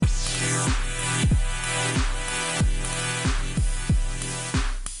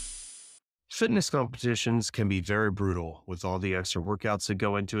Fitness competitions can be very brutal with all the extra workouts that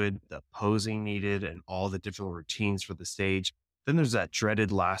go into it, the posing needed, and all the different routines for the stage. Then there's that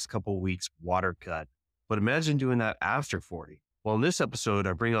dreaded last couple weeks water cut. But imagine doing that after 40. Well, in this episode,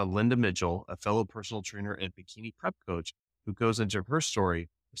 I bring on Linda Mitchell, a fellow personal trainer and bikini prep coach, who goes into her story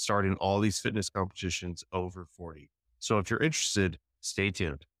of starting all these fitness competitions over 40. So if you're interested, stay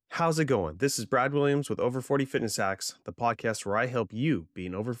tuned. How's it going? This is Brad Williams with Over 40 Fitness Hacks, the podcast where I help you,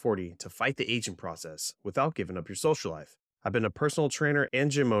 being over 40, to fight the aging process without giving up your social life. I've been a personal trainer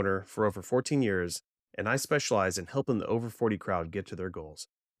and gym owner for over 14 years, and I specialize in helping the over 40 crowd get to their goals.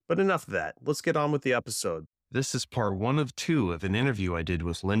 But enough of that. Let's get on with the episode. This is part 1 of 2 of an interview I did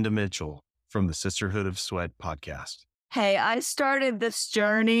with Linda Mitchell from the Sisterhood of Sweat podcast. Hey, I started this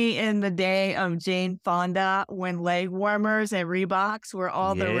journey in the day of Jane Fonda when leg warmers and Reeboks were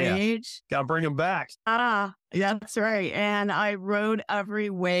all the rage. Gotta bring them back. That's right. And I rode every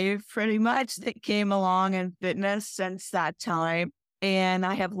wave pretty much that came along in fitness since that time. And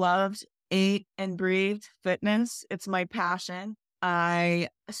I have loved, ate, and breathed fitness. It's my passion. I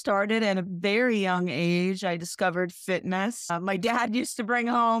started at a very young age. I discovered fitness. My dad used to bring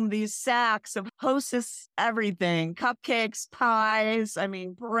home these sacks of Hostess everything, cupcakes, pies,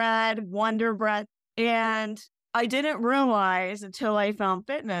 bread, Wonder Bread. And I didn't realize until I found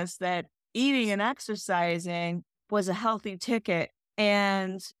fitness that eating and exercising was a healthy ticket.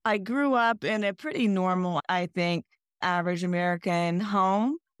 And I grew up in a pretty normal, I think, average American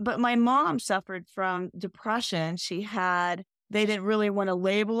home. But my mom suffered from depression. They didn't really want to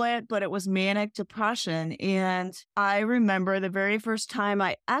label it, but it was manic depression. And I remember the very first time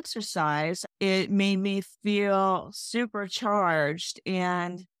I exercised, it made me feel supercharged.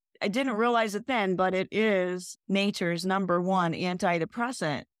 And I didn't realize it then, but it is nature's number 1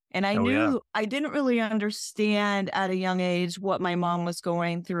 antidepressant. And I didn't really understand at a young age what my mom was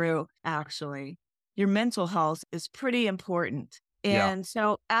going through, actually. Your mental health is pretty important. And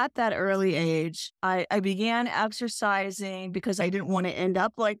so at that early age, I began exercising because I didn't want to end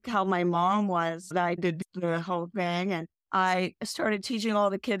up like how my mom was. I did the whole thing. And I started teaching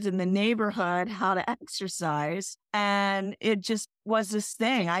all the kids in the neighborhood how to exercise. And it just was this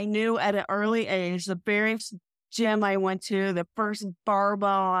thing. I knew at an early age, the very gym I went to, the first barbell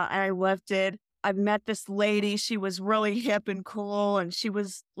I lifted, I met this lady. She was really hip and cool and she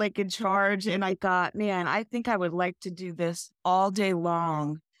was like in charge. And I thought, man, I think I would like to do this all day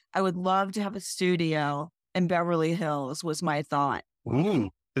long. I would love to have a studio in Beverly Hills was my thought.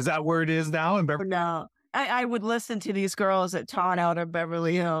 Is that where it is now in Beverly? No, I would listen to these girls that taught out of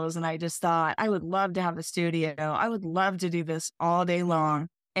Beverly Hills. And I just thought I would love to have a studio. I would love to do this all day long.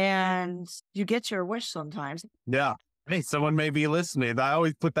 And you get your wish sometimes. Yeah. Hey, someone may be listening. I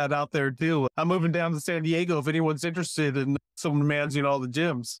always put that out there too. I'm moving down to San Diego if anyone's interested in someone managing all the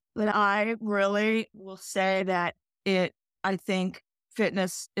gyms. But I really will say that I think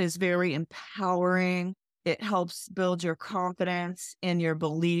fitness is very empowering. It helps build your confidence and your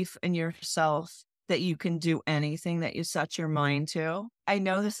belief in yourself that you can do anything that you set your mind to. I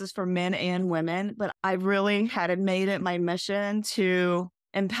know this is for men and women, but I really had made it my mission to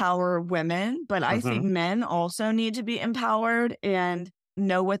empower women, but I think men also need to be empowered and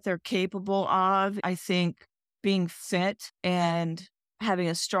know what they're capable of. I think being fit and having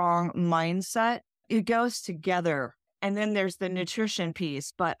a strong mindset, it goes together. And then there's the nutrition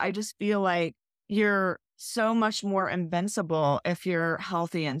piece, but I just feel like you're so much more invincible if you're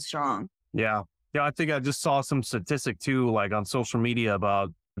healthy and strong. Yeah. Yeah. I think I just saw some statistic too, like on social media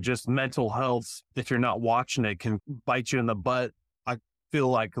about just mental health. If you're not watching it, can bite you in the butt. Feel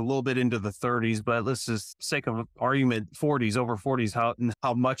like a little bit into the 30s, but let's just sake of argument, 40s, over 40s,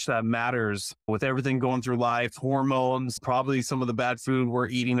 how much that matters with everything going through life, hormones, probably some of the bad food we're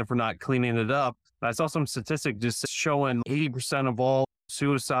eating if we're not cleaning it up. I saw some statistic just showing 80% of all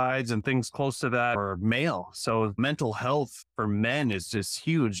suicides and things close to that are male. So mental health for men is just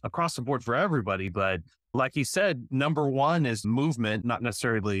huge across the board for everybody. But like you said, number 1 is movement, not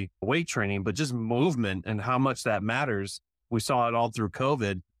necessarily weight training, but just movement and how much that matters. We saw it all through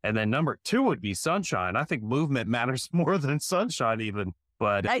COVID. And then number 2 would be sunshine. I think movement matters more than sunshine even.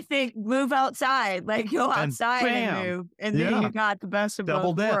 But I think move outside, like go outside and move. And then you got the best of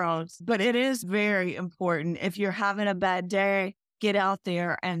both worlds. But it is very important. If you're having a bad day, get out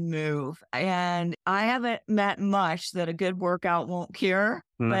there and move. And I haven't met much that a good workout won't cure.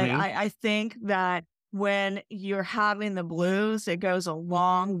 But I think that when you're having the blues, it goes a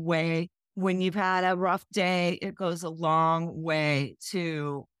long way. When you've had a rough day, it goes a long way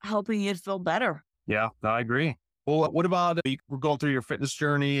to helping you feel better. Yeah, I agree. Well, what about you were going through your fitness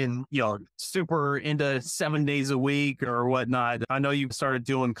journey and, super into 7 days a week or whatnot? I know you started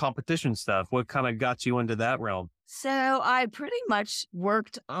doing competition stuff. What kind of got you into that realm? So I pretty much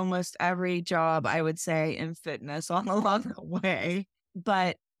worked almost every job, I would say, in fitness on along the way.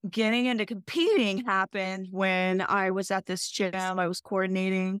 But getting into competing happened when I was at this gym. I was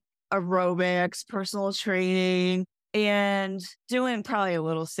coordinating aerobics, personal training, and doing probably a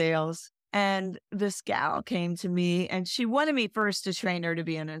little sales. And this gal came to me and she wanted me first to train her to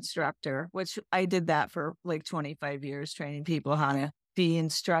be an instructor, which I did that for like 25 years, training people how to be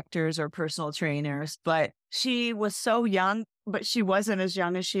instructors or personal trainers. But she was so young, but she wasn't as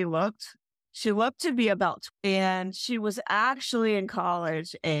young as she looked. She looked to be about, and she was actually in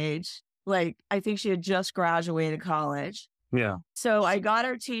college age. Like, I think she had just graduated college. Yeah. So I got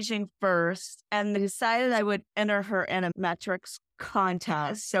her teaching first and decided I would enter her in a metrics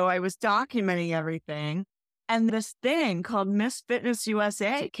contest. So I was documenting everything. And this thing called Miss Fitness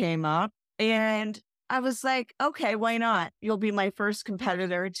USA came up. And I was like, okay, why not? You'll be my first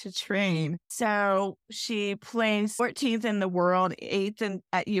competitor to train. So she placed 14th in the world, 8th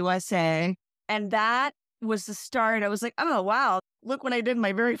at USA. And that was the start. I was like, oh, wow, look what I did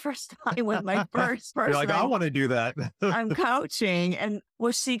my very first time with my first person. You're like, I want to do that. I'm coaching. And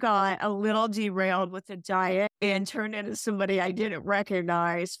well, she got a little derailed with the diet and turned into somebody I didn't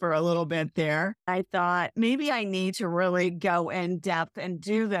recognize for a little bit there. I thought maybe I need to really go in depth and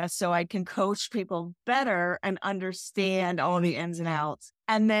do this so I can coach people better and understand all the ins and outs.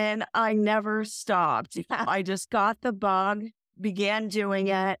 And then I never stopped. I just got the bug, began doing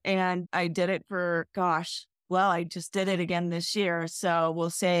it, and I did it for, I just did it again this year. So we'll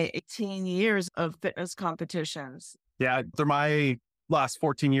say 18 years of fitness competitions. Yeah. Through my last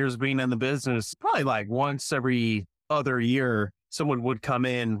 14 years being in the business, probably like once every other year, someone would come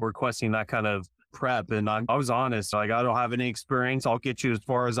in requesting that kind of prep. And I was honest, like, I don't have any experience. I'll get you as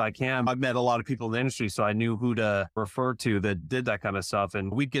far as I can. I've met a lot of people in the industry, so I knew who to refer to that did that kind of stuff.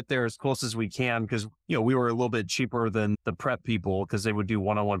 And we'd get there as close as we can because, we were a little bit cheaper than the prep people because they would do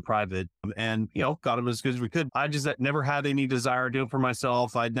one-on-one private and, got them as good as we could. I just never had any desire to do it for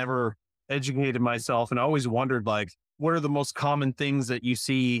myself. I'd never educated myself and I always wondered, like, what are the most common things that you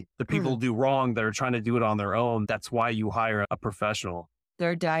see the people do wrong that are trying to do it on their own? That's why you hire a professional.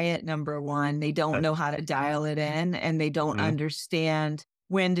 Their diet, number one, they don't know how to dial it in and they don't understand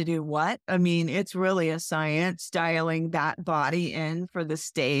when to do what. I mean, it's really a science dialing that body in for the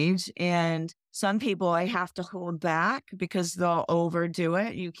stage. And some people I have to hold back because they'll overdo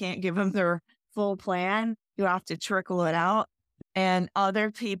it. You can't give them their full plan. You have to trickle it out. And other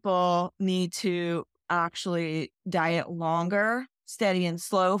people need to actually diet longer, steady and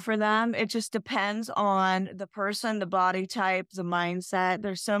slow for them. It just depends on the person, the body type, the mindset.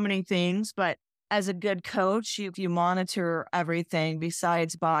 There's so many things, but as a good coach, you monitor everything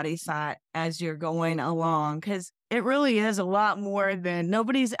besides body fat as you're going along, because it really is a lot more than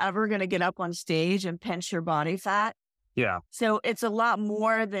nobody's ever going to get up on stage and pinch your body fat. Yeah. So it's a lot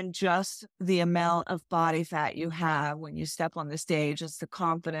more than just the amount of body fat you have when you step on the stage. It's the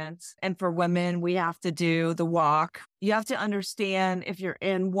confidence. And for women, we have to do the walk. You have to understand if you're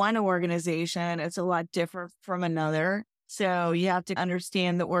in one organization, it's a lot different from another. So you have to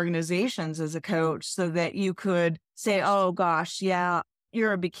understand the organizations as a coach so that you could say, oh gosh, yeah,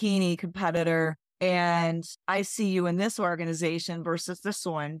 you're a bikini competitor. And I see you in this organization versus this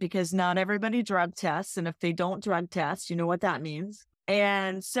one, because not everybody drug tests. And if they don't drug test, you know what that means.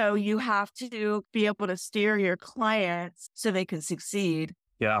 And so you have to be able to steer your clients so they can succeed.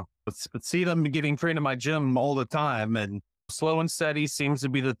 Yeah. But see them getting trained in my gym all the time, and slow and steady seems to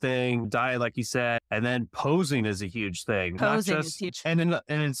be the thing. Diet, like you said, and then posing is a huge thing. Posing is huge. And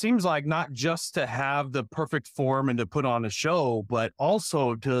it seems like not just to have the perfect form and to put on a show, but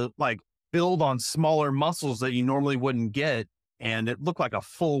also to like build on smaller muscles that you normally wouldn't get. And it looked like a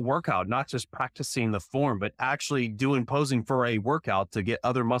full workout, not just practicing the form, but actually doing posing for a workout to get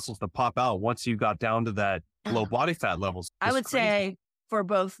other muscles to pop out once you got down to that low body fat levels. I would say for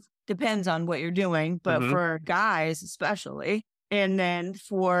both, depends on what you're doing, but for guys especially. And then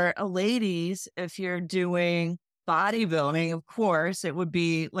for ladies, if you're doing bodybuilding, of course, it would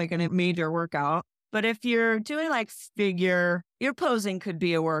be like a major workout. But if you're doing like figure, your posing could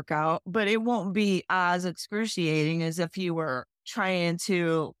be a workout, but it won't be as excruciating as if you were trying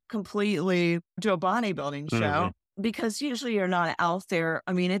to completely do a bodybuilding show, because usually you're not out there.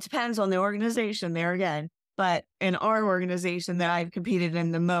 I mean, it depends on the organization there again. But in our organization that I've competed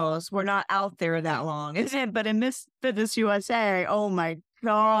in the most, we're not out there that long, is it? But in Miss Fitness USA, oh my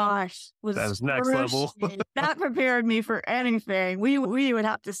gosh, that was next level. That prepared me for anything. We would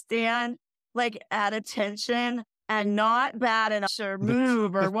have to stand like at attention and not bad enough to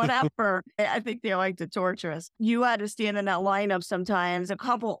move or whatever. I think they like to torture us. You had to stand in that lineup sometimes a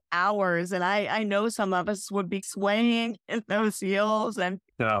couple hours. And I know some of us would be swaying in those heels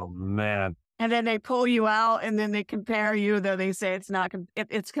Oh man. and then they pull you out and then they compare you, though they say it's not,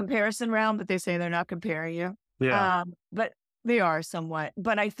 it's comparison round, but they say they're not comparing you. Yeah. But they are somewhat,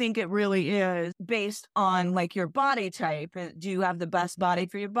 but I think it really is based on like your body type. Do you have the best body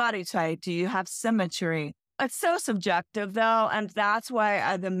for your body type? Do you have symmetry? It's so subjective though. And that's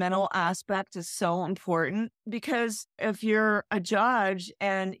why the mental aspect is so important, because if you're a judge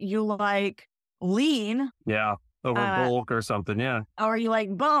and you like lean, Yeah. Over bulk or something. Yeah. or you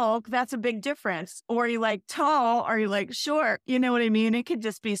like bulk, that's a big difference. Or you like tall, or you like short. You know what I mean? It could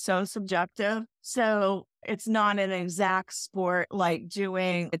just be so subjective. So it's not an exact sport like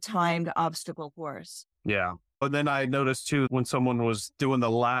doing a timed obstacle course. Yeah. But then I noticed too, when someone was doing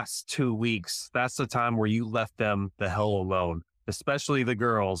the last 2 weeks, that's the time where you left them the hell alone, especially the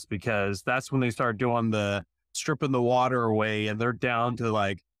girls, because that's when they start doing the stripping the water away and they're down to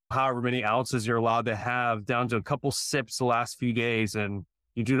like however many ounces you're allowed to have, down to a couple sips the last few days, and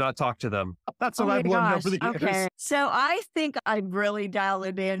you do not talk to them. That's what I've learned over the years. Okay. So I think I've really dialed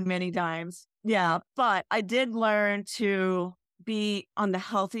it in many times. Yeah. But I did learn to be on the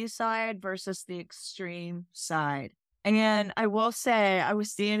healthy side versus the extreme side. And I will say, I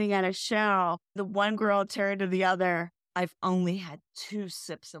was standing at a show. The one girl turned to the other. I've only had 2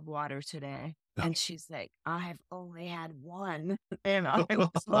 sips of water today. And she's like, I've only had 1. And I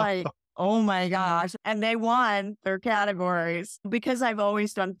was like, oh my gosh. And they won their categories. Because I've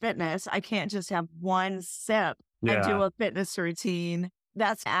always done fitness, I can't just have 1 sip. I do a fitness routine.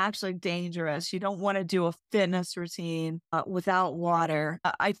 That's actually dangerous. You don't want to do a fitness routine without water.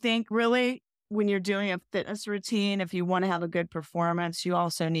 I think really when you're doing a fitness routine, if you want to have a good performance, you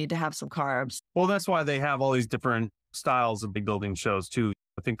also need to have some carbs. Well, that's why they have all these different styles of big building shows too.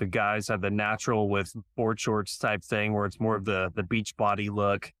 I think the guys have the natural with board shorts type thing where it's more of the beach body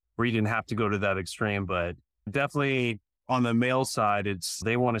look, where you didn't have to go to that extreme. But definitely on the male side,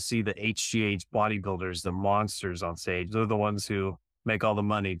 they want to see the HGH bodybuilders, the monsters on stage. They're the ones who make all the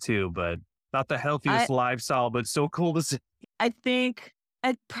money too, but not the healthiest lifestyle, but so cool to see. I think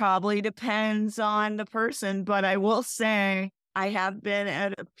it probably depends on the person, but I will say I have been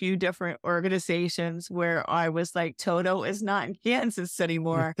at a few different organizations where I was like, Toto is not in Kansas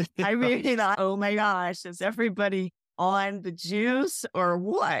anymore. I really thought, oh my gosh, is everybody on the juice or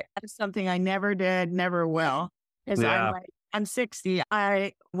what? That's something I never did, never will. Because I'm 60.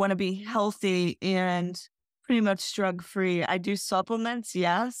 I want to be healthy and pretty much drug-free. I do supplements,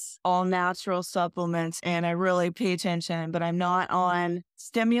 yes, all natural supplements, and I really pay attention, but I'm not on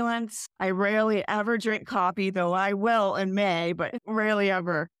stimulants. I rarely ever drink coffee, though I will in May, but rarely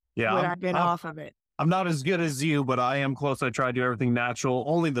ever would I get off of it. I'm not as good as you, but I am close. I try to do everything natural,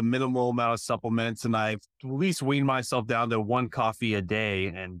 only the minimal amount of supplements, and I've at least weaned myself down to 1 coffee a day,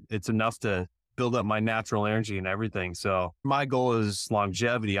 and it's enough to build up my natural energy and everything. So my goal is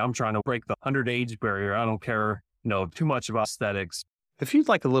longevity. I'm trying to break the 100 age barrier. I don't care, too much about aesthetics. If you'd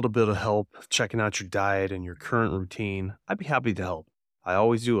like a little bit of help checking out your diet and your current routine, I'd be happy to help. I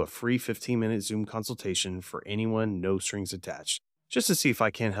always do a free 15-minute Zoom consultation for anyone, no strings attached, just to see if I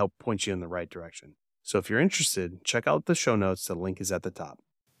can help point you in the right direction. So if you're interested, check out the show notes. The link is at the top.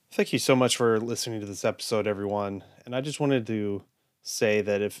 Thank you so much for listening to this episode, everyone. And I just wanted to say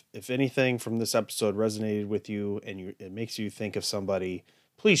that if anything from this episode resonated with you and it makes you think of somebody,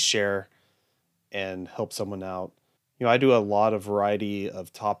 please share and help someone out. I do a lot of variety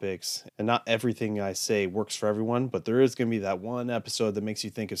of topics, and not everything I say works for everyone, but there is going to be that one episode that makes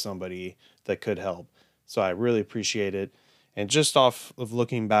you think of somebody that could help. So I really appreciate it. And just off of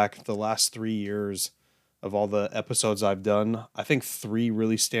looking back the last 3 years of all the episodes I've done, I think 3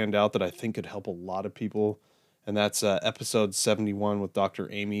 really stand out that I think could help a lot of people. And that's episode 71 with Dr.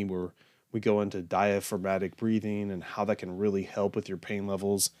 Amy, where we go into diaphragmatic breathing and how that can really help with your pain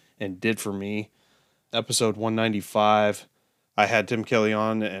levels, and did for me. Episode 195, I had Tim Kelly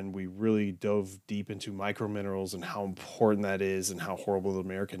on, and we really dove deep into microminerals and how important that is and how horrible the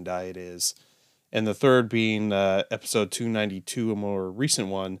American diet is. And the third being episode 292, a more recent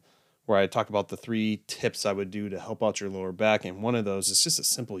one, where I talk about the 3 tips I would do to help out your lower back. And one of those is just a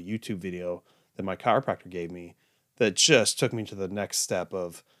simple YouTube video that my chiropractor gave me that just took me to the next step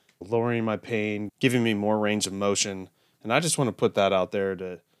of lowering my pain, giving me more range of motion. And I just want to put that out there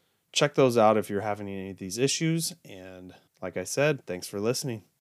to check those out if you're having any of these issues. And like I said, thanks for listening.